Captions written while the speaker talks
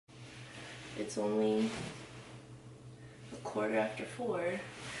It's only 4:15,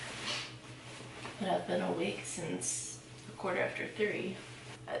 but I've been awake since 3:15.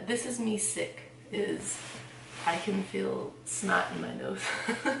 This is me sick, is I can feel snot in my nose.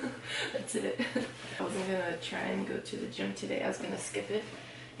 That's it. I wasn't gonna try and go to the gym today. I was gonna skip it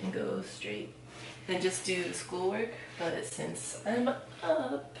and go straight and just do schoolwork, but since I'm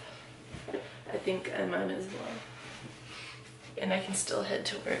up, I think I might as well. And I can still head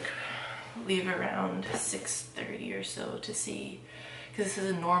to work, leave around 6:30 or so to see, because this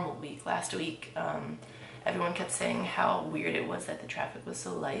is a normal week. Last week, everyone kept saying how weird it was that the traffic was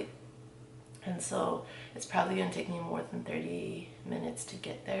so light. And so it's probably gonna take me more than 30 minutes to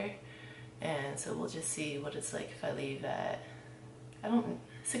get there. And so we'll just see what it's like if I leave at,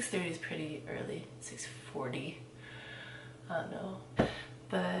 6:30 is pretty early, 6:40, I don't know.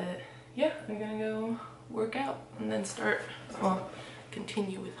 But yeah, we're gonna go work out and then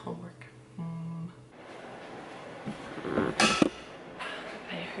continue with homework.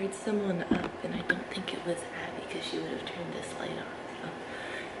 I heard someone up and I don't think it was Abby because she would have turned this light on. So.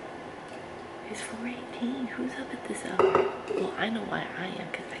 It's 4:18, who's up at this hour? Well, I know why I am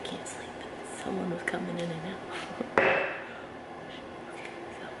because I can't sleep. Someone was coming in and out. Okay,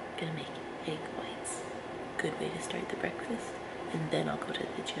 so I'm gonna make egg whites. Good way to start the breakfast. And then I'll go to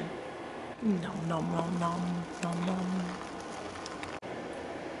the gym. Nom nom nom nom nom nom.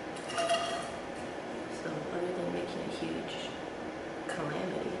 So other than making a huge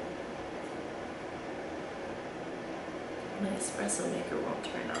calamity, my espresso maker won't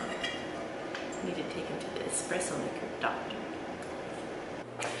turn on. I need to take him to the espresso maker doctor.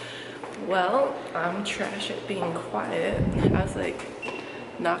 Well, I'm trash at being quiet. I was like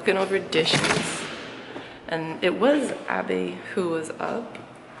knocking over dishes. And it was Abby who was up.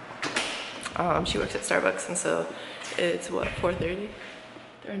 She works at Starbucks, and so it's what, 4:30?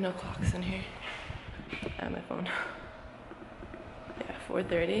 There are no clocks in here. I have my phone. Yeah,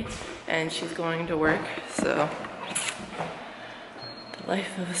 4:30, and she's going to work, so the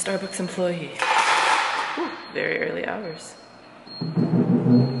life of a Starbucks employee. Ooh, very early hours.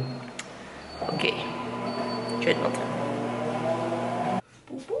 Okay, treadmill time.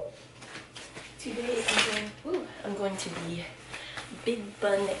 Boop, boop. Today I'm going to be big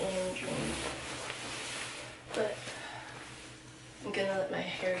bun and drink, but I'm gonna let my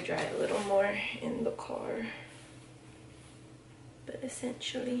hair dry a little more in the car. But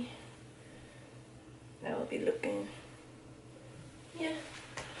essentially, that will be looking, yeah,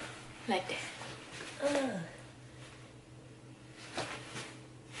 like that.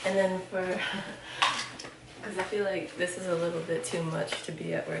 And then because I feel like this is a little bit too much to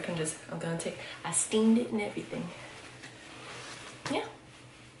be at work, I steamed it and everything. Yeah,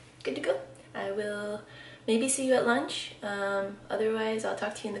 good to go. I will maybe see you at lunch. Otherwise, I'll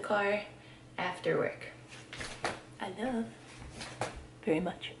talk to you in the car after work. I love very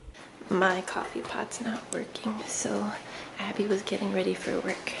much. My coffee pot's not working, so Abby was getting ready for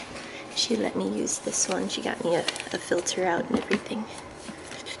work. She let me use this one. She got me a filter out and everything.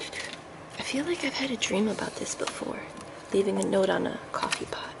 I feel like I've had a dream about this before, leaving a note on a coffee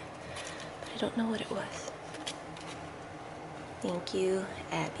pot, but I don't know what it was. Thank you,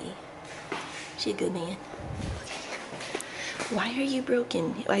 Abby. She's a good man. Why are you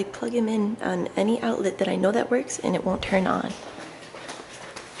broken? I plug him in on any outlet that I know that works and it won't turn on.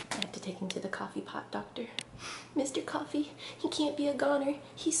 I have to take him to the coffee pot doctor. Mr. Coffee, he can't be a goner.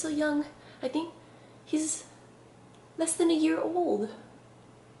 He's so young. I think he's less than a year old.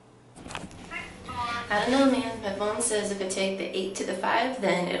 I don't know, man. My phone says if it take the 8 to the 5,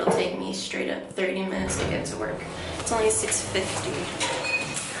 then it'll take me straight up 30 minutes to get to work. It's only 6:50.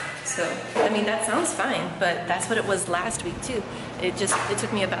 So, I mean, that sounds fine, but that's what it was last week too. It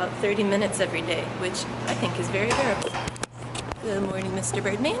took me about 30 minutes every day, which I think is very bearable. Good morning, Mr.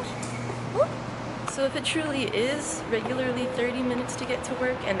 Birdman. Ooh. So if it truly is regularly 30 minutes to get to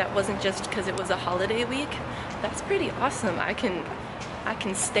work, and that wasn't just because it was a holiday week, that's pretty awesome. I can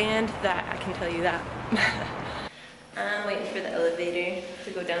stand that, I can tell you that. I'm waiting for the elevator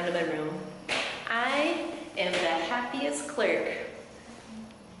to go down to my room. I am the happiest clerk.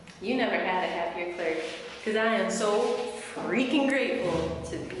 You never had a happier clerk, because I am so freaking grateful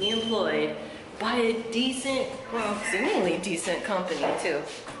to be employed by a decent, well, seemingly decent company too.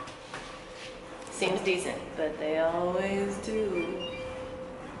 Seems decent, but they always do.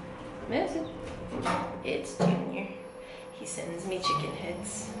 Message. It's Junior. He sends me chicken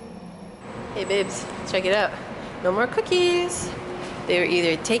heads. Hey babes, check it out. No more cookies. They were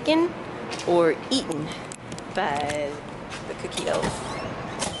either taken or eaten by the cookie elf.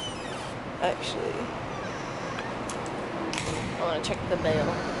 Actually, I want to check the mail.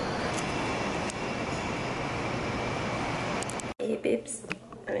 babes.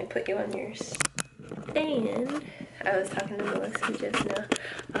 Let me put you on your stand. I was talking to Melissa just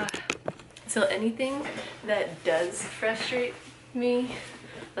now. So anything that does frustrate me,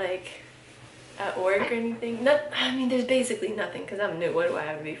 like at work or anything, I mean, there's basically nothing because I'm new. What do I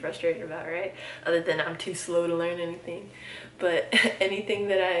have to be frustrated about, right? Other than I'm too slow to learn anything. But anything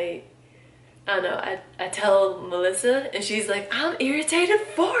that I don't know, I tell Melissa and she's like, I'm irritated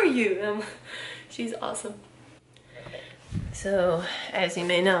for you. She's awesome. So, as you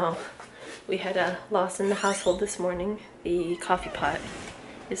may know, we had a loss in the household this morning. The coffee pot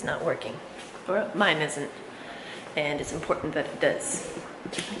is not working, or mine isn't, and it's important that it does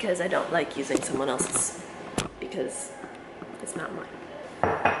because I don't like using someone else's because it's not mine.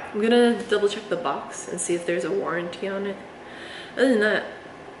 I'm gonna double check the box and see if there's a warranty on it. Other than that,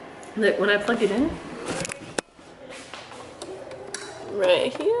 like when I plug it in,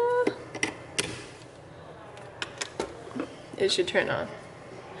 right here, it should turn on.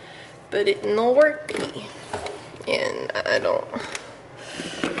 But it no worky, and I don't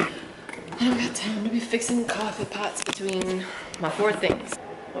got time to be fixing coffee pots between my 4 things.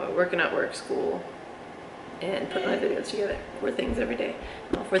 Working at work, school, and putting my videos together. 4 things every day.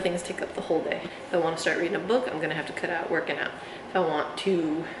 All 4 things take up the whole day. If I want to start reading a book, I'm gonna have to cut out working out. If I want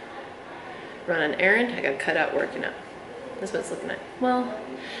to run an errand, I gotta cut out working out. That's what it's looking like. Well,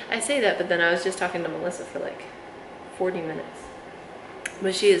 I say that, but then I was just talking to Melissa for like 40 minutes.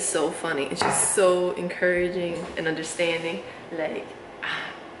 But she is so funny and she's so encouraging and understanding. Like,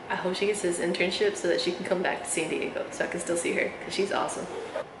 I hope she gets this internship so that she can come back to San Diego so I can still see her because she's awesome.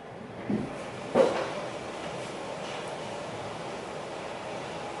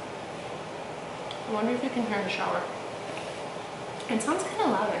 I wonder if you can hear the shower. It sounds kind of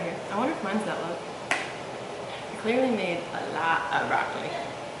loud out here. I wonder if mine's that loud. I clearly made a lot of broccoli.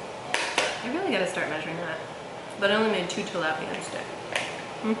 I really gotta start measuring that. But I only made 2 tilapias today.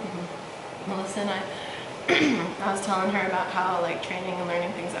 Melissa and I was telling her about how like training and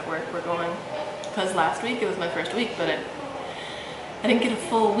learning things at work were going, because last week it was my first week, but I didn't get a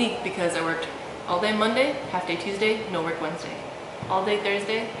full week because I worked all day Monday, half day Tuesday, no work Wednesday, all day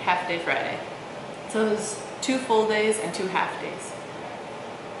Thursday, half day Friday. So it was 2 full days and 2 half days.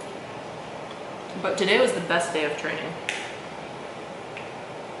 But today was the best day of training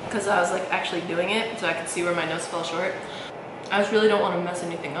because I was like actually doing it so I could see where my notes fell short. I just really don't want to mess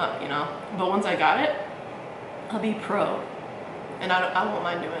anything up, you know? But once I got it, I'll be pro. And I won't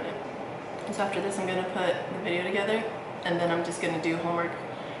mind doing it. So after this, I'm gonna put the video together and then I'm just gonna do homework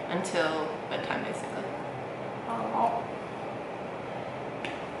until bedtime, basically.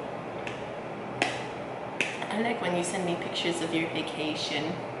 I like when you send me pictures of your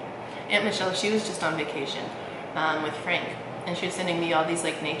vacation. Aunt Michelle, she was just on vacation with Frank. And she was sending me all these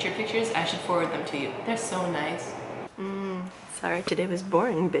like nature pictures. I should forward them to you. They're so nice. Sorry, today was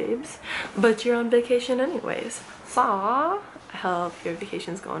boring, babes. But you're on vacation anyways. So, I hope your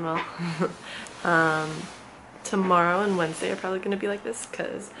vacation's going well. Tomorrow and Wednesday are probably gonna be like this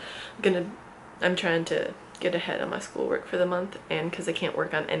because I'm trying to get ahead on my schoolwork for the month, and because I can't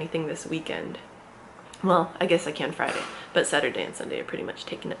work on anything this weekend. Well, I guess I can Friday, but Saturday and Sunday are pretty much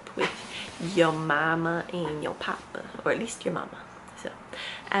taken up with your mama and your papa, or at least your mama. So,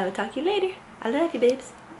 I will talk to you later. I love you, babes.